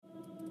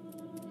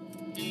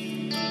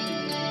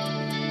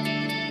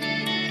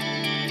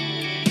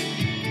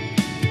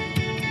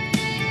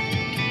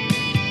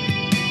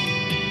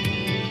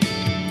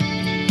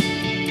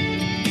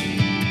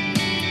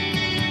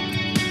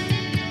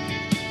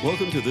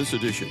Welcome to this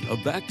edition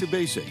of Back to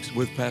Basics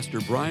with Pastor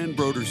Brian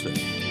Brodersen.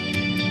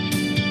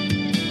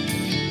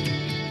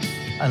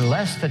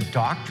 Unless the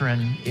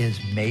doctrine is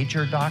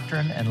major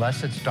doctrine,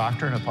 unless it's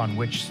doctrine upon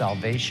which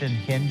salvation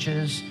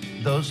hinges,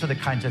 those are the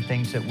kinds of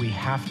things that we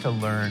have to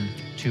learn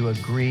to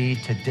agree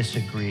to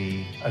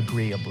disagree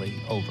agreeably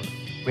over.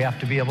 We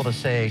have to be able to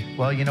say,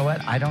 well, you know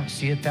what? I don't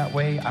see it that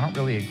way. I don't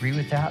really agree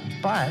with that,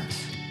 but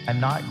I'm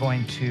not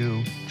going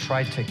to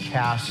try to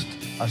cast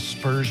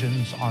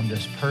aspersions on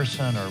this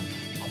person or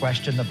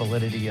question the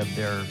validity of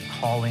their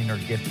calling or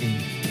gifting.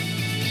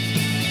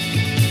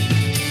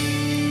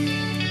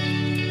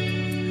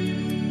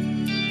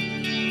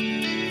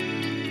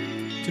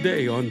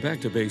 Today on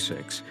Back to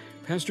Basics,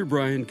 Pastor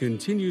Brian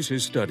continues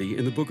his study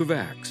in the book of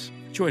Acts.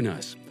 Join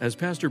us as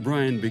Pastor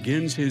Brian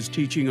begins his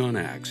teaching on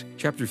Acts,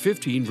 chapter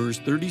 15, verse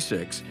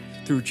 36,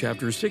 through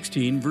chapter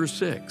 16, verse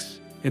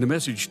 6, in a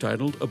message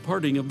titled, A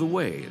Parting of the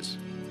Ways.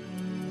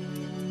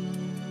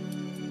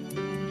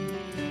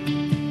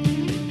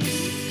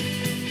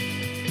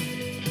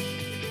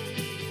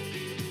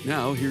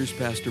 Now, here's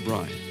Pastor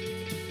Brian.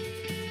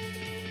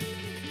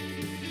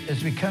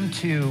 As we come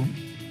to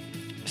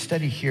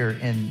study here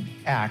in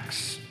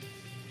Acts,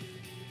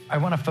 I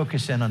want to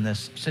focus in on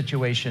this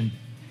situation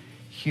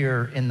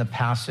here in the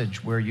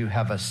passage where you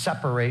have a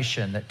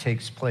separation that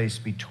takes place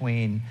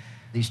between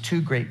these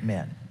two great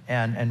men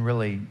and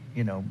really,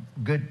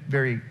 good,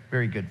 very,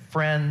 very good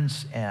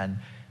friends and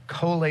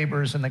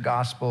co-laborers in the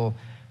gospel,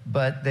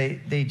 but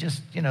they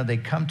just, they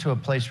come to a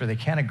place where they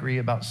can't agree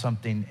about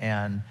something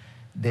and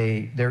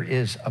there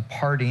is a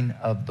parting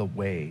of the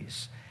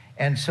ways.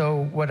 And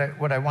so what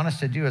I want us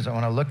to do is I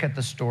want to look at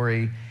the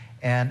story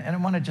and I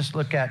want to just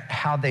look at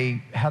how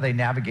they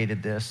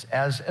navigated this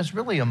as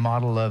really a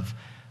model of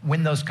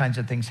when those kinds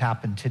of things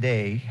happen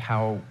today,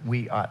 how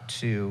we ought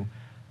to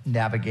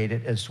navigate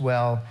it as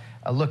well,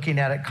 looking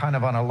at it kind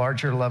of on a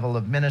larger level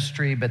of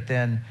ministry, but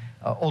then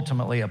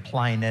ultimately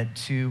applying it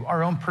to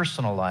our own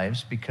personal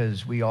lives,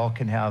 because we all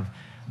can have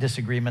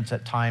disagreements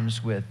at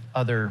times with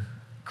other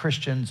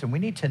Christians, and we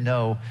need to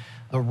know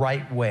the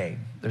right way.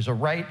 There's a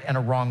right and a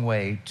wrong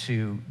way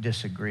to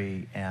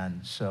disagree,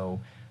 and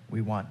so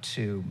we want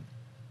to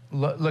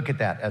look at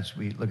that as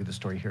we look at the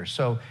story here.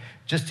 So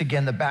just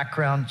again, the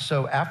background.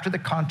 So after the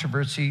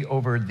controversy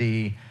over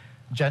the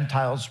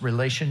Gentiles'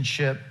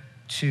 relationship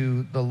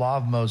to the law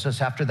of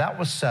Moses, after that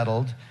was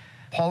settled,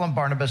 Paul and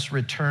Barnabas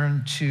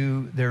returned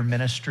to their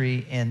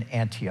ministry in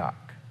Antioch.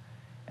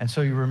 And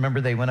so you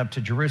remember they went up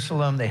to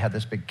Jerusalem. They had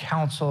this big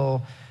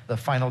council. The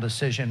final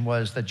decision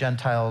was the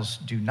Gentiles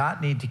do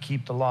not need to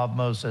keep the law of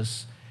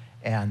Moses.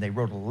 And they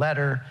wrote a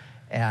letter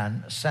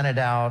and sent it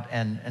out.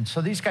 And so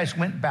these guys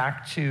went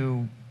back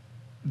to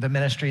the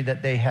ministry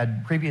that they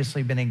had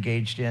previously been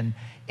engaged in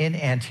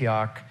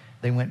Antioch.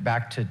 They went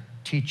back to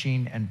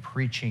teaching and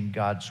preaching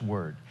God's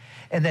word.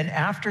 And then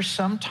after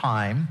some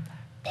time,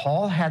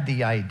 Paul had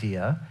the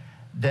idea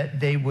that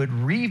they would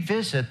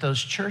revisit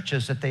those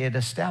churches that they had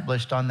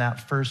established on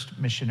that first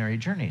missionary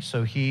journey.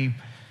 So he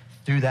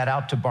threw that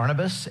out to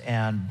Barnabas,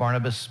 and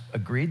Barnabas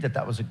agreed that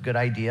that was a good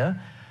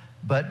idea.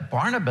 But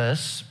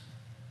Barnabas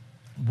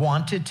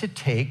wanted to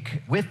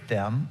take with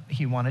them,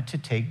 he wanted to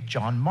take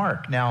John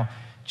Mark. Now,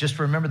 just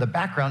remember the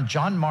background.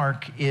 John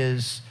Mark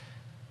is,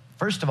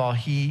 first of all,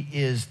 he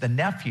is the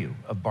nephew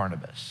of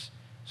Barnabas.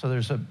 So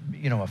there's a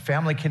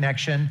family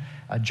connection.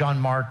 John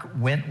Mark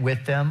went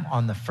with them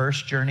on the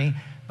first journey,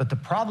 but the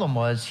problem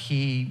was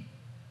he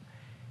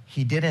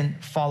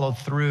didn't follow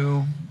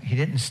through. He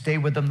didn't stay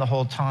with them the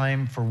whole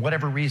time for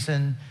whatever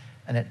reason.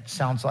 And it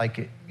sounds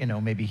like,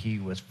 maybe he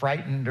was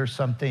frightened or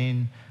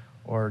something,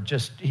 or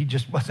he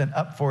just wasn't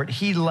up for it.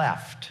 He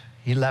left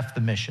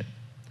the mission.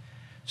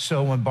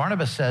 So when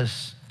Barnabas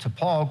says to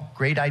Paul,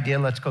 great idea,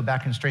 let's go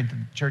back and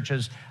strengthen the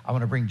churches, I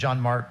want to bring John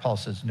Mark, Paul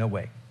says, no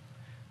way.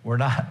 We're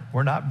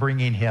not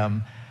bringing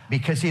him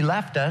because he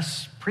left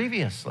us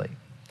previously.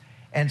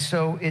 And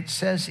so it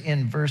says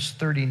in verse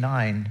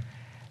 39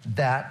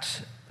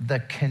 that the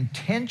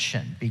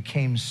contention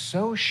became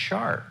so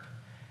sharp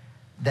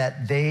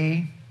that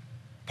they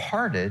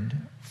parted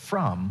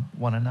from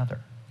one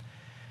another.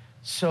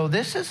 So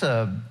this is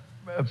a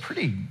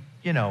pretty,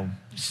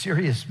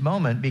 serious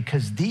moment,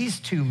 because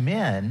these two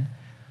men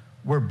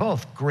were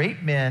both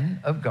great men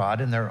of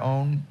God in their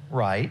own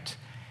right.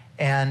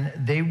 And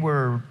they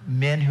were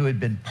men who had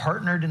been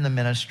partnered in the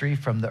ministry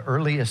from the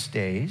earliest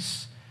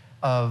days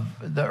of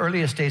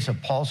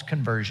Paul's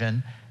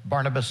conversion.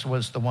 Barnabas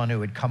was the one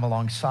who had come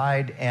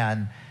alongside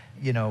and,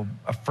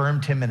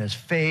 affirmed him in his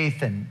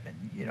faith and,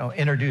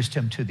 introduced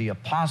him to the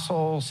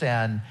apostles.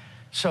 And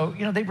so,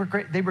 they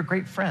were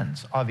great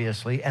friends,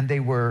 obviously, and they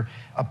were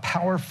a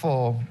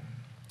powerful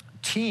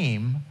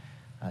team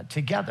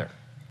together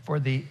for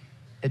the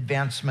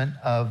advancement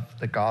of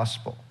the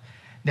gospel.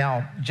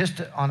 Now,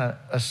 just on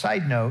a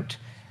side note,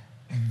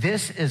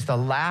 this is the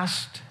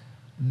last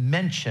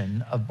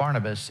mention of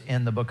Barnabas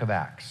in the book of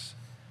Acts.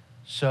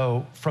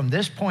 So from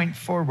this point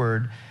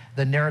forward,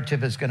 the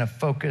narrative is going to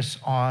focus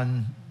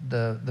on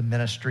the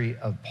ministry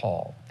of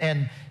Paul.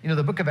 And,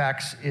 the book of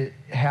Acts, it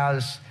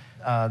has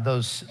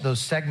those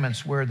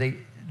segments where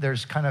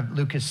there's kind of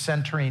Luke is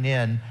centering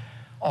in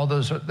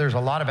there's a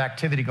lot of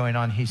activity going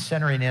on. He's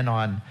centering in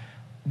on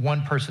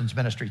one person's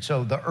ministry.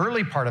 So the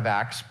early part of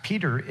Acts,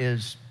 Peter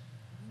is,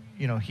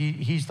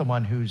 he's the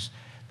one who's,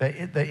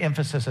 the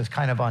emphasis is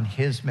kind of on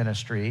his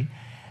ministry.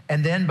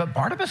 But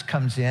Barnabas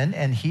comes in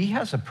and he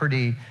has a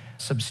pretty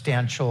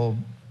substantial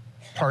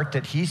part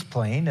that he's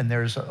playing, and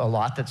there's a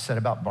lot that's said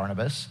about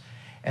Barnabas.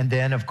 And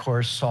then, of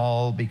course,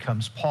 Saul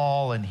becomes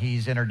Paul, and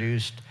he's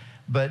introduced.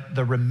 But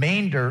the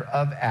remainder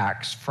of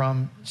Acts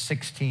from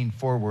 16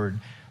 forward,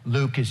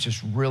 Luke is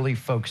just really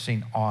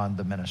focusing on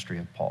the ministry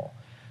of Paul.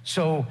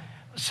 So,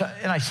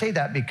 and I say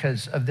that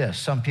because of this.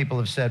 Some people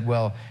have said,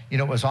 well,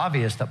 it was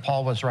obvious that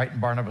Paul was right and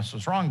Barnabas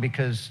was wrong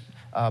because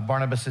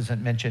Barnabas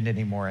isn't mentioned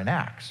anymore in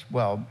Acts.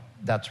 Well,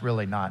 that's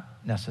really not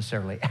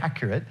necessarily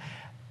accurate.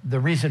 The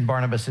reason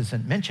Barnabas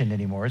isn't mentioned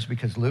anymore is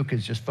because Luke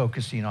is just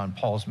focusing on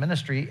Paul's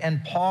ministry.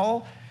 And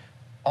Paul,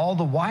 all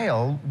the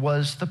while,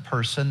 was the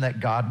person that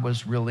God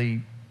was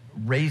really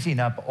raising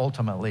up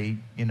ultimately,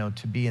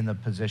 to be in the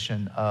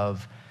position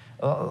of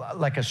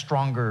like a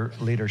stronger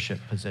leadership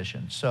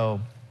position.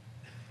 So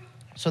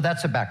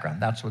that's the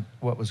background. That's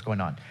what was going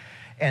on.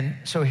 And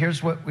so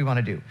here's what we want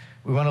to do.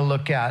 We want to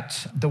look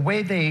at the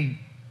way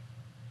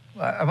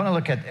I want to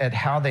look at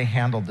how they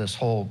handled this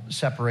whole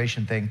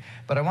separation thing,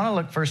 but I want to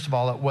look first of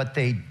all at what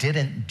they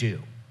didn't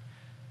do.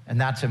 And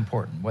that's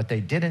important, what they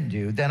didn't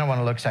do. Then I want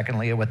to look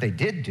secondly at what they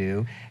did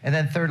do. And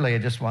then thirdly, I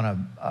just want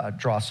to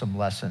draw some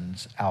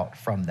lessons out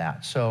from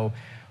that. So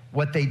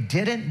what they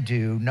didn't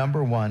do,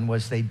 number one,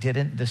 was they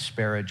didn't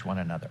disparage one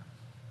another.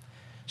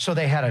 So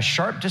they had a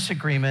sharp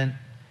disagreement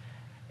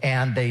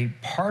and they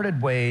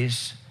parted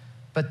ways,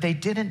 but they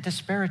didn't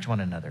disparage one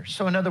another.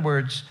 So in other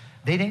words,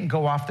 they didn't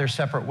go off their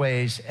separate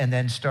ways and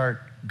then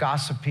start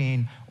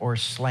gossiping or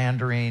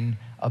slandering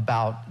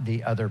about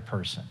the other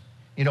person.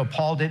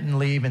 Paul didn't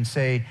leave and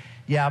say,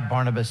 yeah,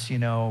 Barnabas,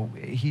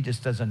 he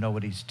just doesn't know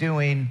what he's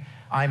doing.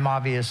 I'm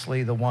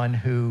obviously the one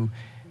who,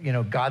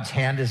 God's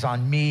hand is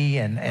on me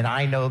and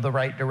I know the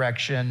right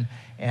direction.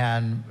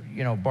 And,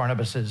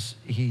 Barnabas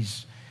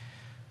he's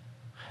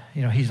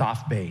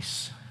off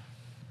base,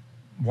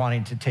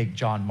 wanting to take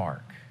John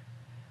Mark.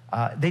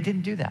 They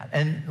didn't do that.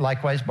 And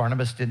likewise,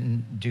 Barnabas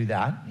didn't do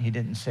that. He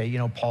didn't say,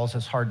 Paul's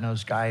this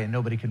hard-nosed guy and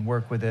nobody can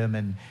work with him.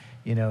 And,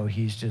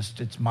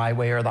 it's my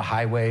way or the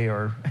highway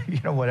or,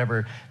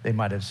 whatever they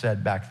might have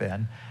said back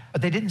then.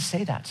 But they didn't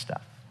say that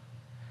stuff.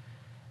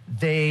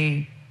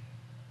 They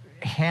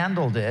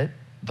handled it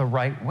the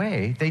right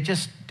way. They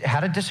just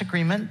had a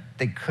disagreement.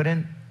 They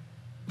couldn't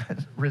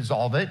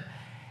resolve it.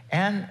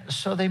 And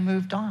so they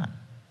moved on.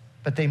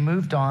 But they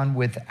moved on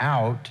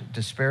without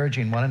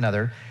disparaging one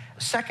another.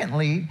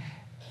 Secondly,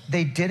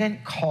 they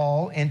didn't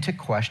call into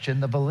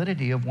question the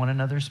validity of one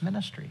another's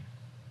ministry.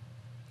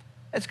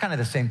 It's kind of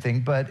the same thing,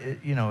 but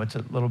it's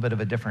a little bit of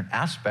a different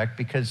aspect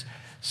because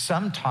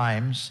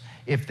sometimes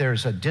if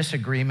there's a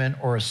disagreement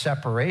or a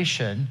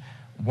separation,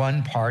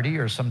 one party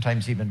or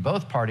sometimes even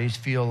both parties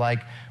feel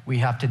like we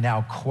have to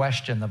now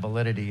question the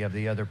validity of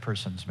the other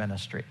person's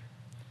ministry.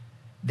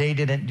 They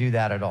didn't do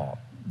that at all.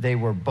 They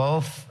were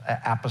both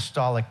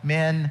apostolic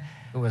men.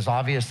 It was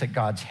obvious that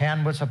God's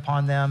hand was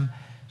upon them.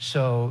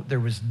 So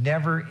there was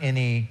never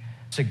any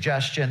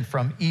suggestion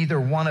from either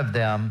one of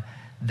them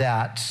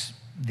that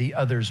the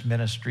other's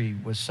ministry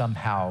was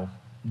somehow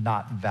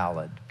not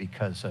valid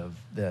because of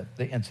the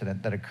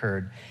incident that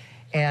occurred.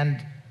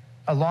 And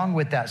along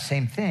with that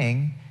same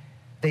thing,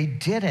 they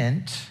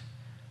didn't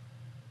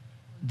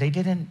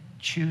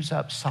choose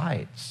up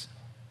sides.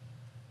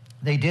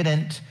 They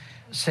didn't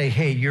say,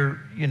 hey,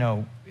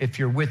 if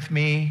you're with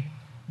me,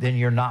 then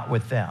you're not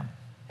with them.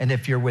 And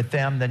if you're with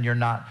them, then you're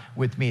not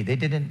with me. They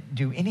didn't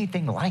do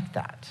anything like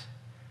that,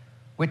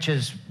 which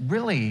is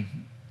really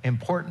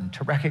important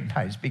to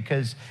recognize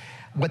because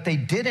what they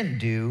didn't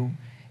do,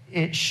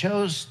 it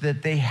shows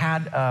that they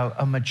had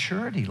a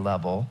maturity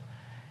level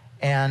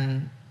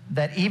and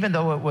that even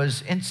though it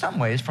was, in some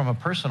ways, from a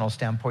personal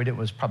standpoint, it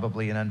was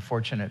probably an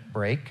unfortunate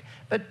break,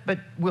 but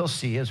we'll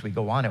see as we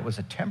go on, it was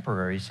a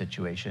temporary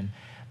situation.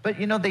 But,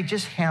 they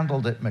just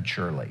handled it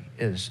maturely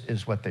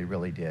is what they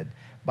really did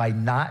by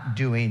not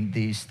doing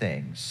these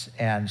things.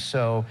 And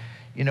so,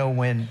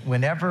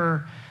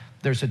 whenever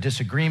there's a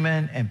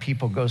disagreement and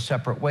people go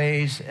separate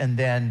ways and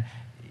then,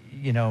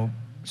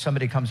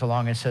 somebody comes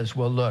along and says,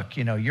 well, look,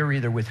 you're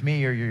either with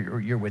me or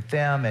you're with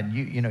them and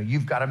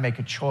you've got to make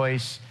a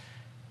choice.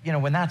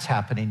 When that's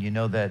happening,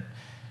 that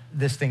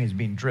this thing is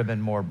being driven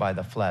more by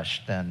the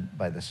flesh than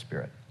by the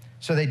Spirit.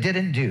 So they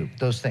didn't do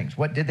those things.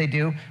 What did they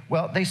do?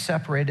 Well, they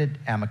separated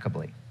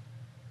amicably.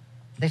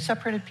 They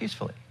separated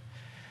peacefully.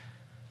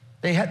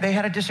 They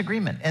had a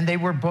disagreement, and they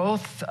were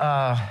both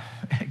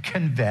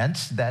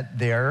convinced that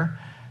their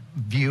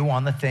view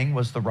on the thing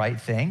was the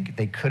right thing.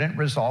 They couldn't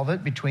resolve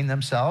it between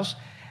themselves,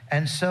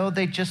 and so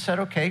they just said,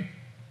 okay,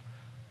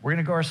 we're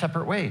going to go our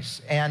separate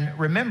ways. And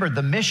remember,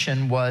 the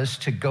mission was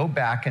to go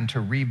back and to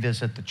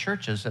revisit the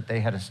churches that they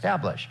had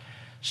established.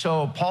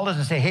 So Paul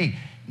doesn't say, hey,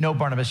 no,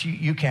 Barnabas,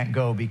 you can't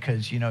go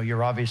because,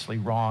 you're obviously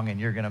wrong and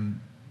you're going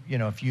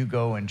if you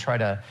go and try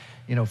to,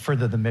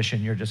 further the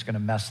mission, you're just going to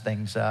mess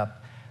things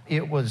up.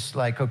 It was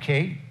like,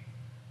 okay,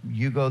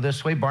 you go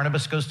this way.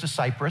 Barnabas goes to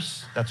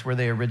Cyprus. That's where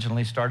they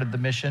originally started the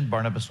mission.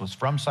 Barnabas was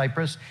from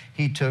Cyprus.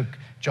 He took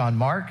John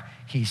Mark.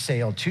 He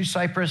sailed to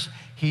Cyprus.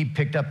 He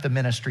picked up the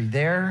ministry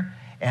there.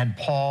 And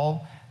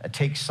Paul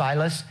takes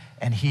Silas,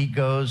 and he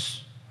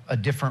goes a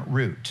different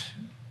route.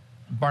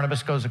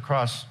 Barnabas goes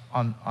across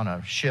on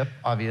a ship,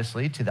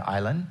 obviously, to the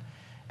island,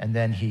 and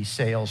then he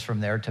sails from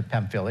there to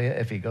Pamphylia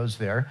if he goes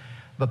there.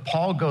 But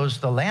Paul goes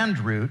the land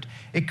route.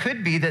 It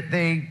could be that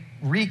they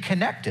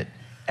reconnected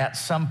at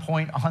some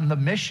point on the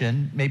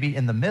mission, maybe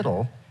in the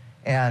middle,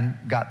 and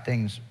got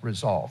things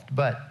resolved.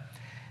 But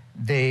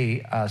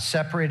they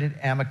separated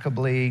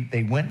amicably.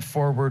 They went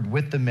forward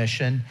with the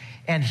mission.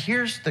 And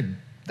here's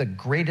the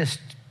greatest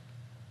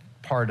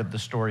part of the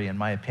story, in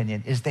my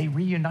opinion, is they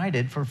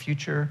reunited for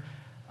future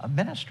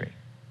ministry.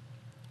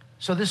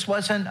 So this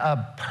wasn't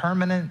a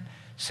permanent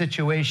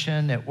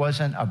situation. It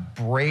wasn't a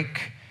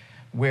break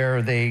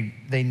where they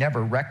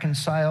never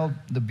reconciled.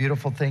 The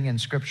beautiful thing in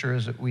Scripture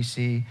is that we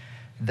see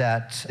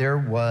that there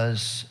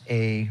was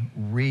a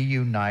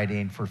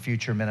reuniting for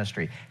future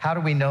ministry. How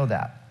do we know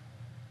that?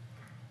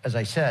 As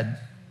I said,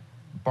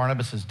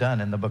 Barnabas is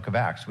done in the book of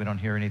Acts. We don't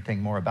hear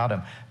anything more about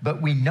him.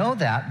 But we know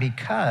that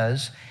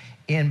because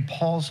in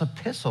Paul's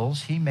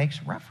epistles, he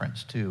makes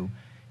reference to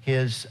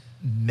his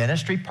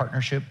ministry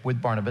partnership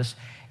with Barnabas,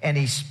 and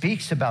he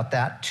speaks about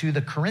that to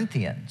the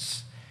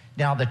Corinthians.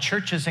 Now, the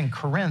churches in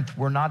Corinth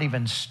were not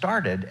even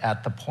started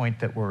at the point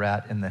that we're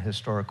at in the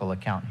historical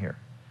account here.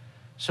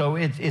 So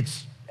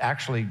it's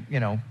actually,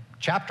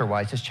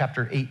 chapter-wise, it's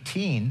chapter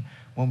 18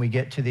 when we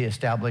get to the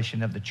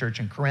establishing of the church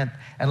in Corinth.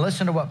 And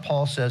listen to what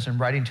Paul says in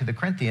writing to the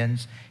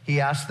Corinthians.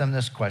 He asks them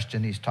this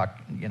question. He's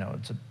talking,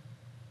 it's a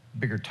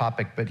bigger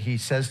topic, but he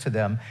says to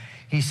them,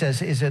 he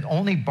says, is it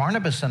only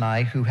Barnabas and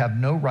I who have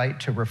no right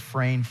to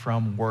refrain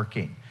from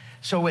working?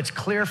 So it's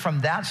clear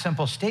from that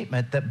simple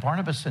statement that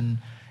Barnabas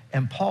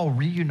and Paul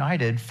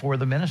reunited for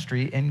the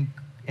ministry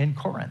in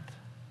Corinth.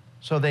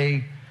 So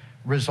they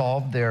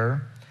resolved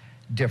their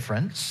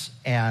difference,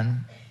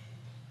 and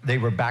they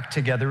were back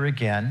together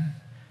again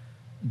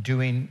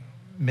doing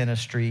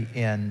ministry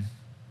in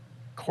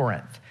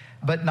Corinth.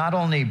 But not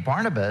only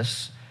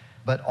Barnabas,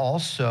 but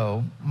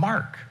also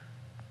Mark.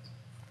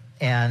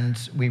 And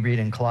we read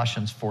in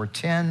Colossians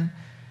 4:10,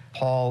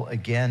 Paul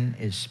again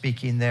is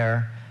speaking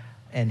there,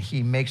 and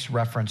he makes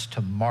reference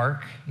to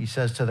Mark. He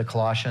says to the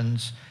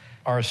Colossians,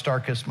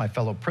 Aristarchus, my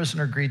fellow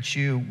prisoner, greets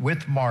you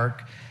with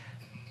Mark,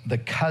 the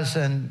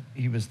cousin,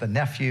 he was the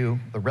nephew,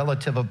 the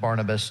relative of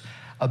Barnabas,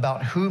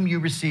 about whom you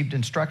received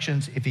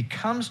instructions. If he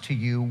comes to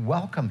you,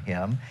 welcome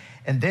him.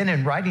 And then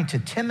in writing to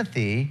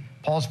Timothy,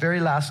 Paul's very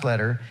last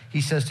letter,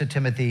 he says to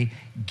Timothy,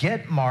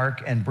 get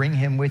Mark and bring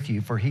him with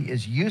you, for he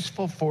is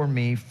useful for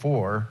me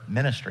for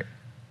ministry.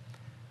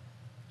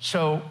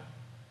 So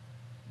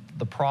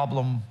the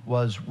problem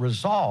was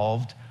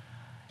resolved.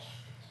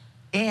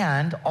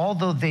 And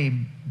although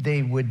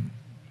they would,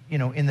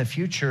 in the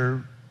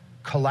future,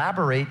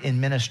 collaborate in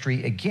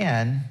ministry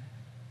again,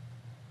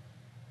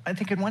 I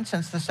think in one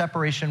sense the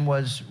separation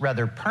was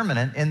rather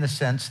permanent in the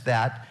sense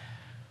that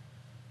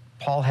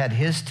Paul had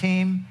his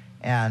team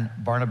and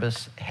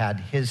Barnabas had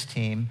his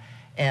team.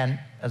 And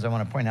as I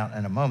want to point out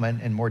in a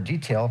moment in more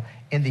detail,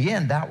 in the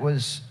end, that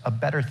was a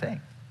better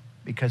thing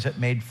because it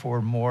made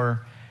for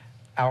more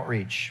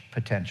outreach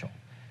potential.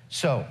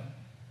 So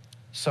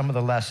some of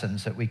the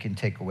lessons that we can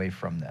take away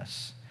from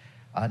this.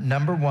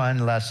 Number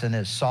one lesson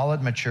is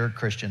solid, mature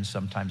Christians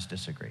sometimes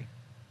disagree.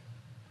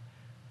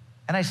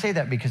 And I say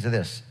that because of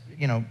this.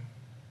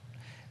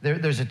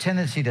 There's a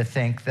tendency to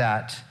think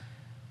that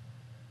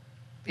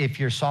if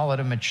you're solid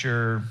and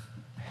mature,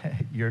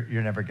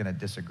 you're never going to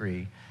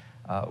disagree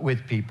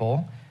with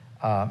people.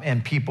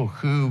 And people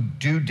who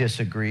do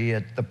disagree,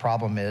 the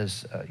problem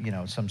is,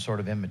 some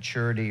sort of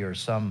immaturity or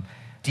some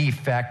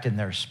defect in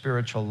their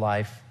spiritual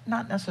life.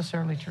 Not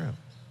necessarily true.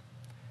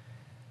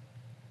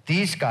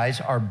 These guys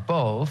are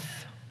both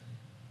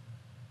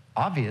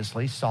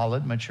obviously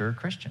solid, mature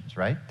Christians,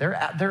 right?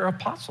 They're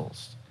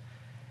apostles.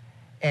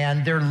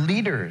 And they're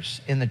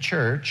leaders in the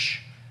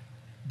church,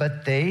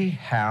 but they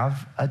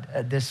have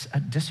a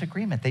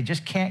disagreement. They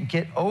just can't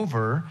get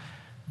over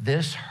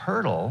this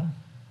hurdle.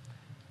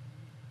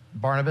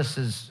 Barnabas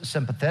is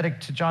sympathetic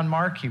to John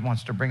Mark. He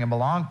wants to bring him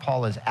along.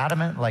 Paul is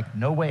adamant, like,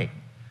 no way.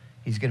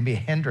 He's going to be a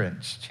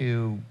hindrance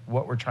to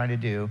what we're trying to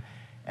do.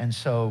 And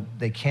so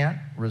they can't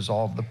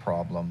resolve the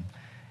problem.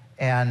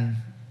 And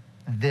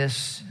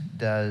this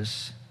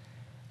does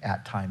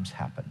at times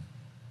happen.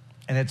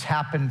 And it's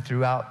happened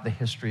throughout the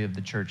history of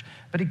the church.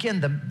 But again,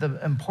 the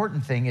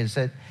important thing is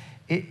that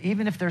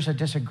even if there's a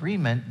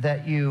disagreement,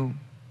 that you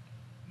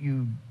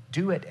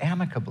do it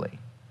amicably.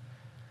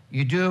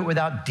 You do it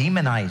without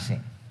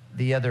demonizing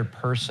the other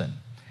person.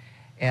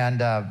 And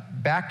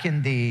back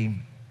in the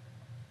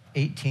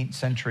 18th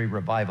century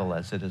revival,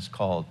 as it is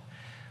called,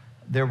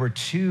 there were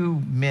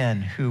two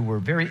men who were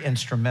very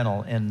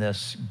instrumental in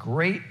this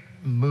great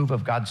move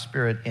of God's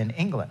Spirit in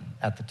England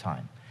at the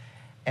time.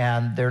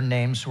 and their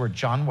names were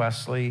John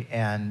Wesley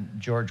and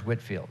George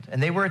Whitefield.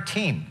 And they were a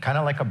team, kind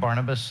of like a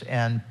Barnabas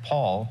and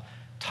Paul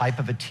type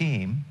of a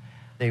team.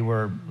 They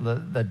were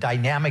the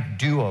dynamic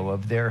duo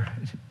of their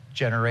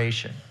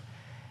generation.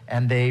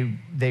 And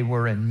they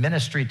were in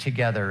ministry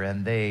together,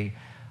 and they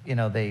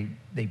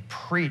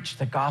preached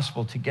the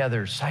gospel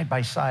together side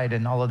by side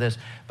and all of this.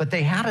 But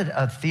they had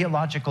a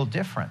theological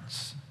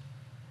difference.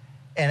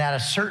 And at a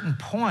certain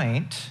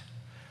point,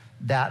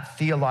 that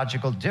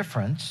theological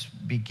difference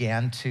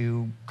began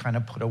to kind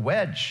of put a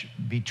wedge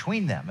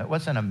between them. It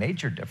wasn't a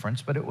major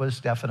difference, but it was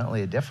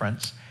definitely a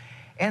difference.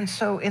 And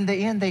so in the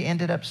end, they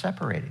ended up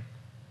separating.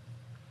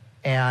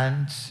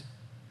 And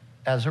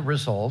as a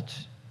result,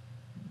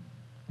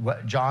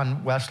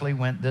 John Wesley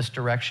went this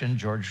direction,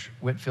 George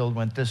Whitefield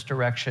went this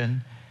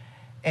direction,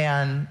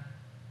 and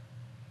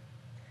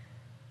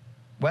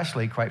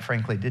Wesley, quite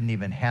frankly, didn't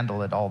even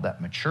handle it all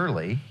that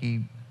maturely.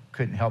 He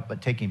couldn't help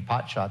but taking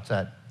pot shots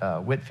at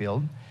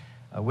Whitefield.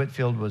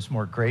 Whitefield was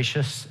more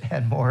gracious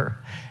and more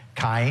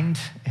kind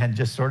and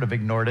just sort of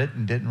ignored it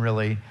and didn't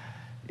really,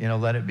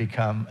 let it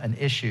become an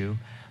issue.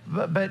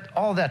 But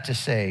all that to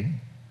say,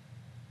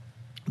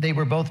 they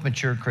were both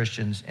mature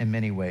Christians in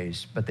many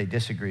ways, but they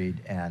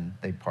disagreed and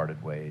they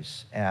parted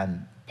ways.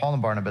 And Paul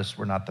and Barnabas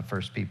were not the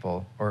first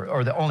people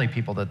or the only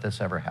people that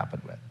this ever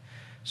happened with.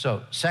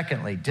 So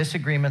secondly,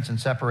 disagreements and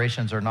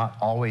separations are not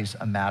always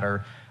a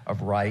matter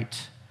of right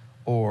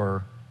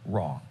or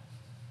wrong.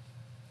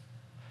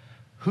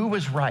 Who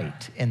was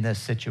right in this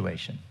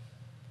situation?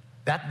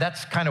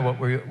 That's kind of what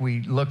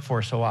we look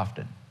for so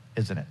often,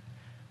 isn't it?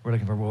 We're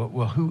looking for,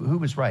 well, who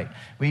was right?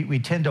 We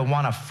tend to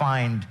want to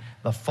find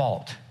the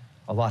fault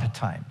a lot of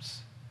times.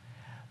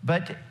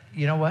 But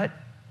you know what?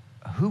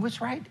 Who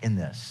was right in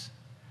this?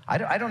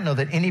 I don't know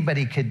that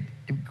anybody could,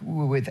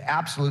 with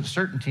absolute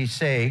certainty,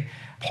 say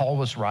Paul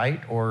was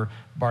right or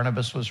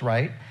Barnabas was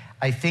right.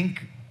 I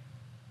think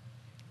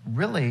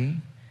really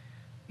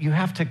you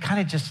have to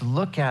kind of just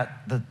look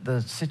at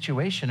the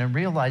situation and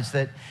realize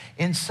that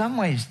in some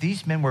ways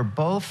these men were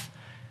both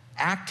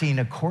acting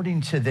according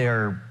to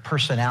their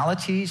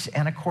personalities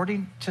and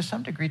according to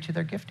some degree to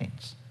their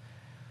giftings.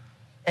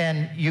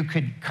 And you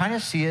could kind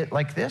of see it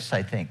like this,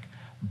 I think.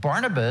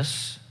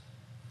 Barnabas,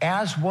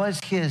 as was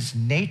his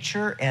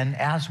nature and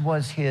as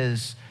was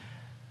his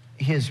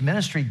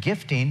ministry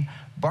gifting,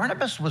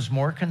 Barnabas was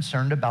more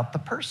concerned about the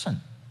person.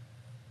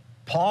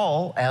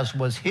 Paul, as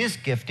was his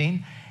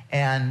gifting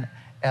and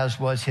as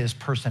was his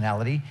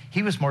personality,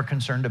 he was more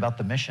concerned about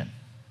the mission.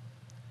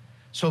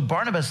 So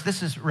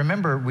Barnabas,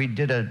 remember we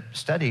did a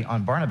study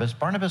on Barnabas.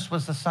 Barnabas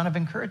was the son of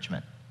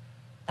encouragement.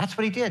 That's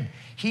what he did.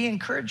 He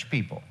encouraged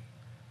people.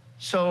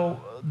 So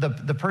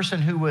the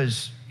person who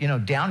was,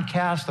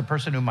 downcast, the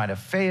person who might have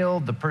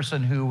failed, the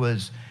person who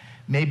was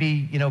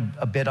maybe,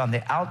 a bit on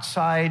the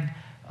outside,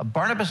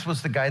 Barnabas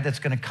was the guy that's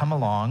going to come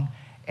along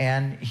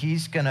and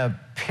he's going to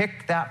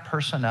pick that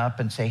person up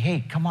and say,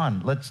 hey, come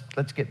on, let's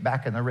get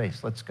back in the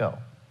race. Let's go.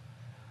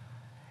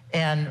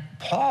 And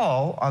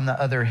Paul, on the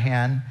other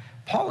hand,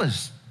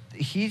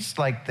 he's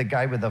like the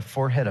guy with a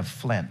forehead of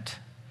flint.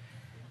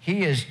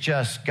 He has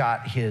just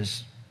got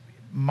his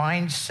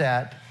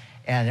mindset,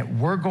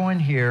 and we're going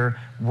here,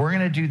 we're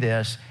going to do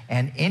this,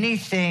 and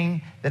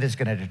anything that is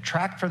going to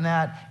detract from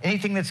that,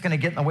 anything that's going to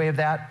get in the way of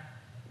that,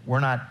 we're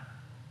not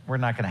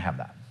going to have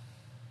that.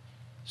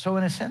 So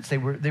in a sense, they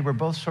were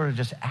both sort of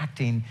just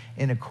acting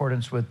in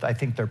accordance with, I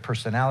think, their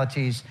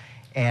personalities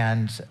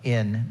and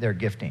in their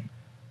gifting.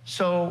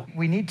 So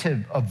we need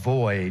to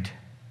avoid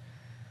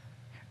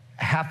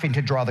having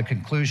to draw the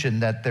conclusion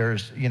that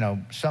there's,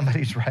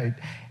 somebody's right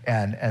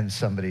and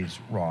somebody's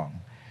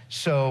wrong.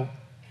 So,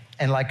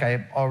 and like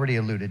I already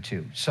alluded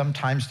to,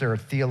 sometimes there are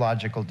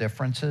theological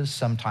differences.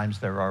 Sometimes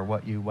there are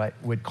what you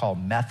would call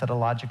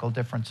methodological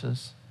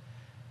differences.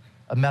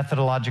 A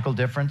methodological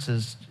difference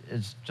is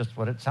just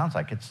what it sounds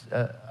like. It's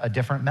a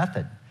different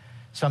method.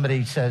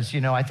 Somebody says,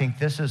 I think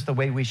this is the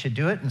way we should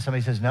do it. And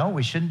somebody says, no,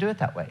 we shouldn't do it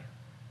that way.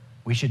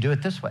 We should do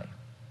it this way.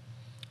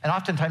 And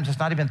oftentimes it's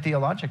not even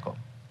theological.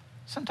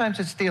 Sometimes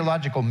it's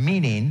theological,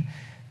 meaning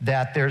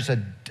that there's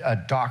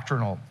a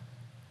doctrinal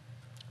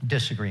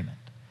disagreement.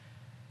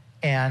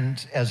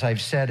 And as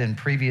I've said in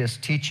previous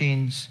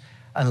teachings,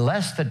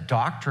 unless the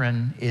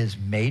doctrine is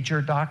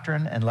major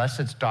doctrine, unless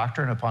it's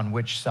doctrine upon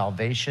which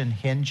salvation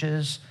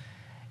hinges,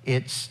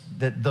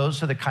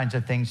 those are the kinds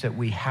of things that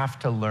we have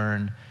to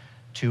learn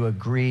to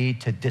agree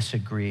to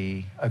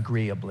disagree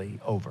agreeably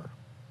over.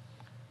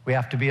 We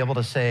have to be able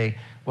to say,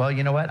 well,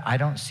 you know what? I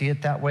don't see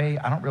it that way.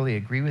 I don't really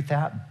agree with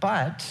that,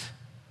 but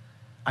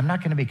I'm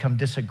not going to become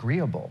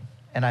disagreeable,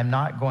 and I'm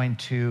not going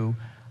to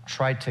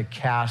try to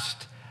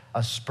cast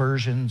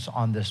aspersions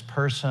on this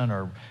person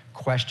or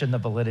question the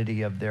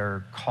validity of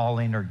their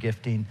calling or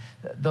gifting.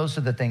 Those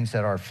are the things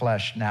that our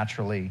flesh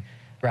naturally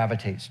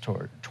gravitates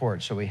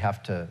toward, so we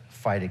have to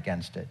fight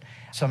against it.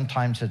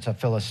 Sometimes it's a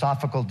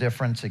philosophical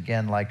difference,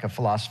 again, like a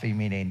philosophy,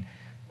 meaning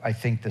I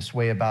think this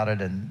way about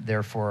it, and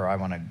therefore I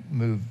want to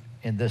move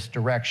in this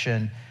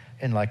direction.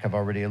 And like I've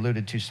already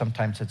alluded to,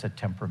 sometimes it's a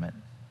temperament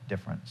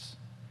difference.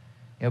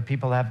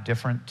 People have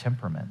different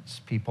temperaments.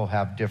 People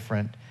have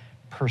different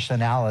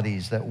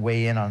personalities that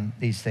weigh in on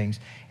these things.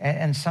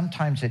 And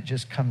sometimes it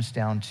just comes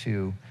down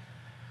to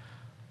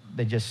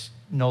they just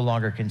no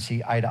longer can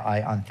see eye to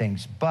eye on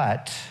things.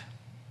 But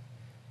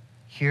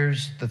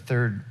here's the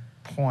third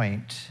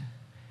point.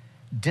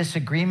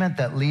 Disagreement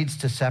that leads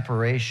to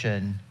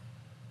separation,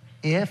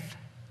 if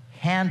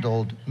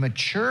handled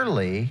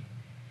maturely,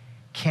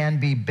 can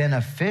be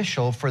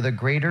beneficial for the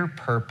greater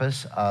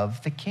purpose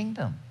of the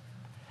kingdom.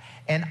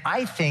 And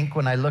I think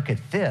when I look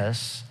at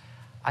this,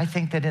 I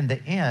think that in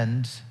the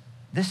end,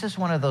 this is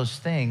one of those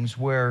things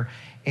where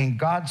in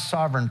God's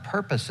sovereign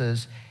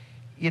purposes,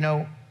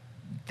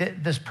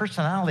 this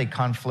personality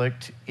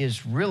conflict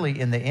is really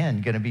in the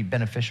end going to be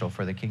beneficial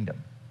for the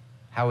kingdom.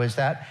 How is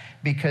that?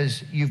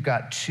 Because you've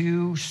got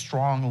two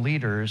strong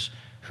leaders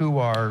who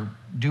are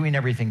doing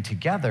everything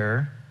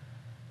together,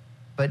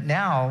 but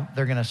now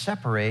they're going to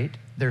separate.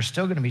 They're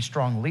still going to be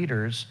strong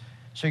leaders,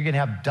 so you're going to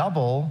have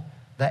double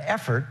the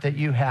effort that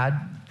you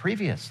had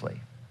previously.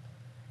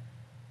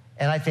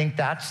 And I think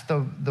that's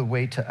the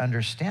way to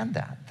understand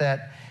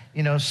that,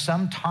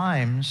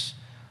 sometimes,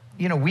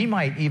 we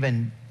might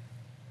even,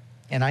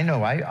 and I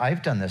know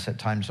I've done this at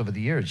times over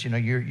the years,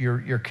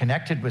 you're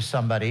connected with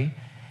somebody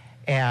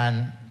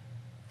and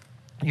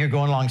you're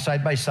going along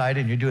side by side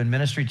and you're doing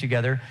ministry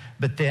together,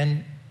 but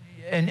then,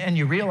 and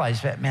you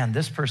realize that, man,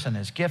 this person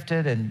is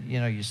gifted, and,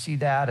 you see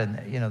that, and,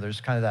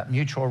 there's kind of that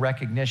mutual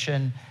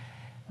recognition.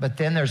 But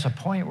then there's a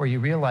point where you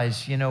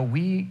realize,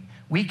 we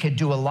could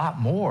do a lot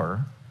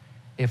more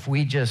if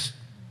we just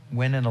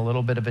went in a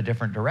little bit of a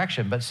different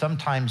direction. But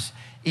sometimes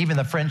even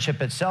the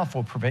friendship itself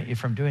will prevent you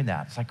from doing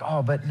that. It's like,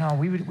 oh, but no,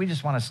 we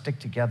just want to stick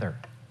together.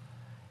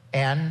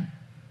 And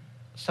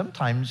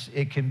sometimes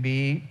it can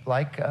be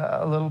like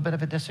a little bit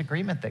of a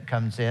disagreement that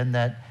comes in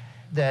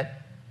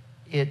that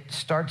it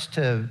starts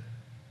to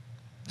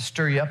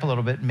stir you up a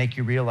little bit and make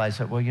you realize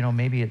that, well,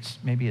 maybe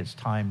it's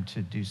time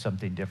to do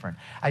something different.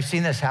 I've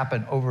seen this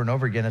happen over and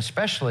over again,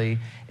 especially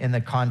in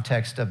the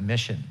context of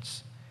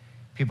missions.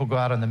 People go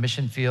out on the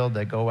mission field,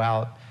 they go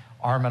out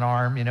arm in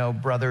arm,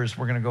 brothers,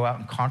 we're going to go out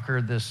and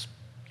conquer this,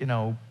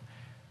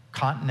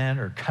 continent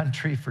or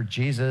country for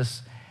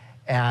Jesus.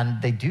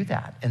 And they do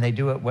that, and they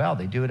do it well.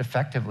 They do it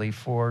effectively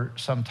for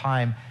some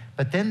time,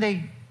 but then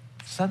they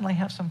suddenly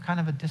have some kind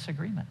of a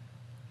disagreement.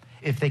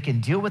 If they can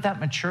deal with that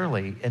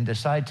maturely and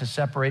decide to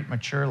separate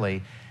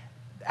maturely,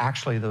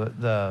 actually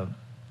the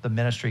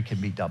ministry can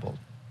be doubled.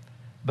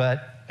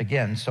 But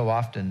again, so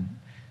often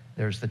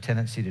there's the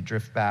tendency to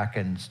drift back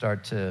and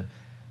start to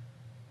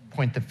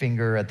point the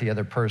finger at the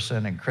other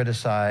person and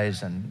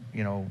criticize and,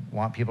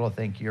 want people to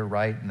think you're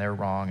right and they're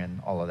wrong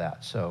and all of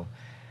that. So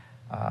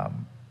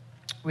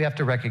we have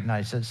to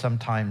recognize that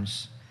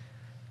sometimes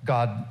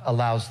God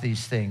allows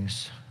these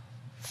things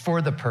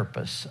for the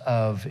purpose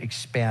of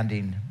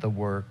expanding the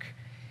work.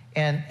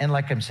 And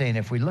like I'm saying,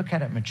 if we look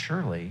at it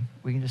maturely,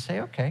 we can just say,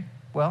 okay,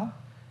 well,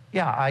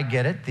 yeah, I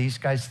get it. These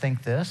guys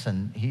think this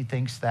and he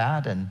thinks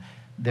that, and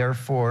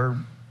therefore,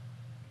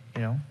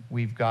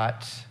 we've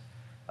got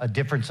a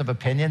difference of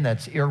opinion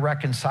that's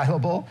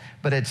irreconcilable,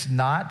 but it's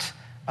not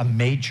a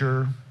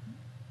major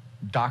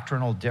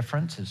doctrinal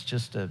difference. It's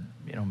just a,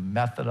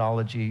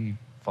 methodology,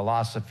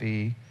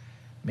 philosophy,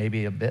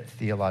 maybe a bit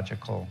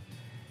theological.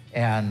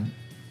 And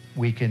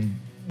we can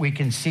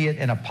see it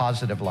in a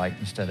positive light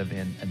instead of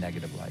in a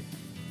negative light.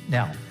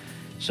 Now,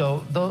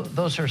 so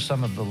those are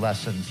some of the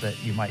lessons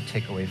that you might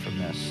take away from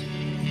this.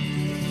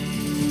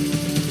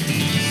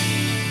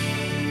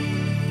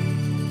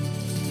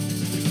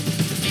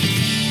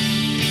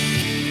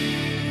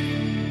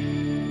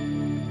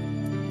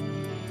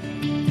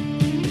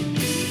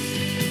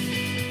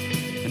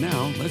 And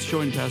now, let's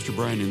join Pastor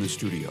Brian in the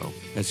studio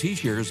as he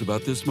shares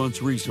about this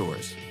month's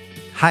resource.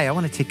 Hi, I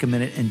want to take a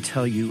minute and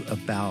tell you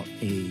about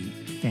a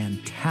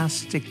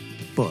fantastic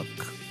book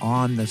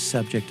on the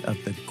subject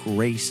of the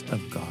grace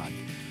of God.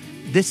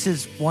 This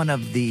is one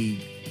of the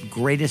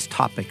greatest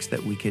topics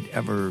that we could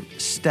ever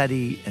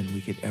study and we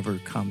could ever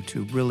come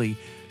to really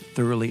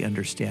thoroughly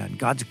understand.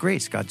 God's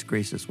grace. God's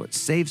grace is what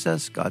saves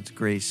us. God's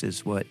grace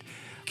is what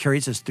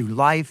carries us through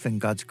life, and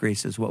God's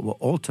grace is what will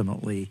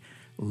ultimately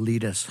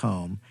lead us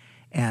home.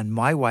 And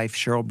my wife,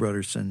 Cheryl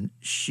Broderson,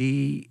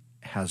 she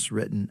has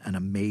written an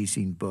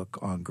amazing book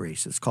on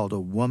grace. It's called A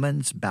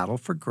Woman's Battle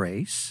for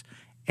Grace.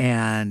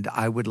 And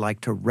I would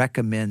like to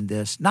recommend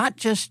this, not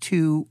just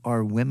to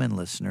our women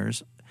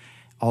listeners,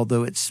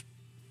 although it's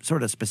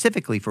sort of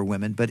specifically for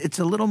women, but it's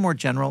a little more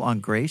general on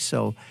grace.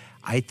 So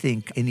I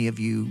think any of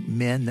you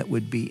men that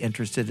would be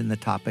interested in the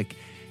topic,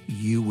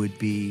 you would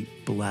be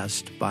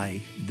blessed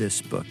by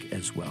this book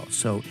as well.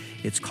 So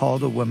it's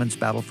called A Woman's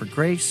Battle for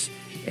Grace,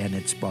 and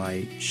it's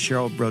by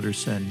Cheryl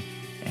Broderson.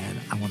 And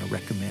I want to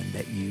recommend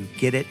that you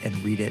get it and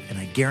read it, and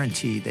I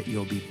guarantee that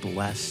you'll be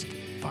blessed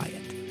by it.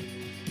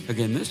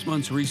 Again, this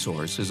month's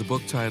resource is a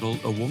book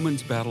titled A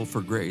Woman's Battle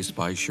for Grace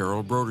by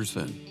Cheryl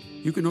Broderson.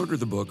 You can order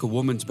the book A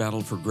Woman's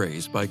Battle for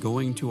Grace by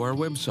going to our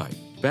website,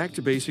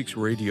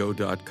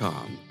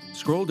 backtobasicsradio.com.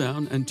 Scroll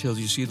down until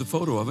you see the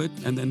photo of it,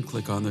 and then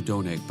click on the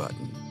donate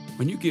button.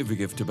 When you give a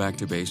gift to Back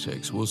to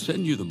Basics, we'll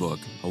send you the book,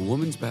 A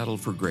Woman's Battle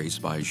for Grace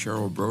by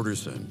Cheryl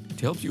Broderson,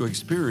 to help you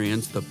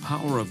experience the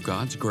power of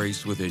God's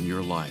grace within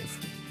your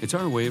life. It's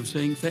our way of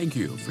saying thank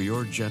you for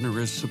your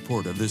generous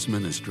support of this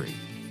ministry.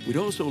 We'd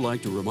also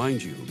like to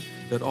remind you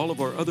that all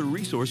of our other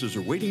resources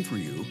are waiting for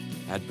you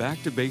at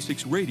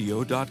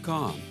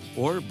backtobasicsradio.com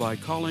or by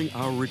calling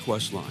our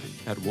request line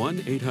at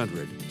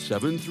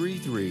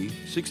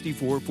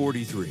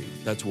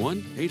 1-800-733-6443. That's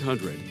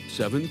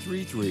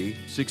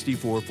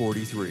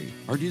 1-800-733-6443.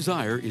 Our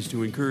desire is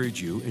to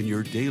encourage you in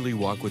your daily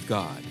walk with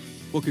God.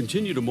 We'll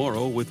continue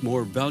tomorrow with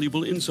more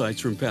valuable insights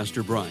from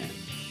Pastor Brian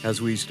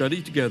as we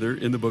study together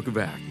in the book of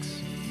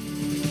Acts.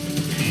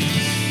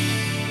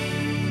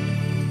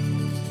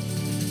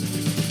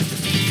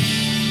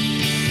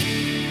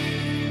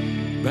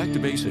 Back to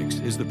Basics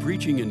is the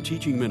preaching and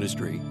teaching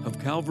ministry of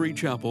Calvary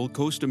Chapel,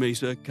 Costa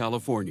Mesa,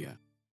 California.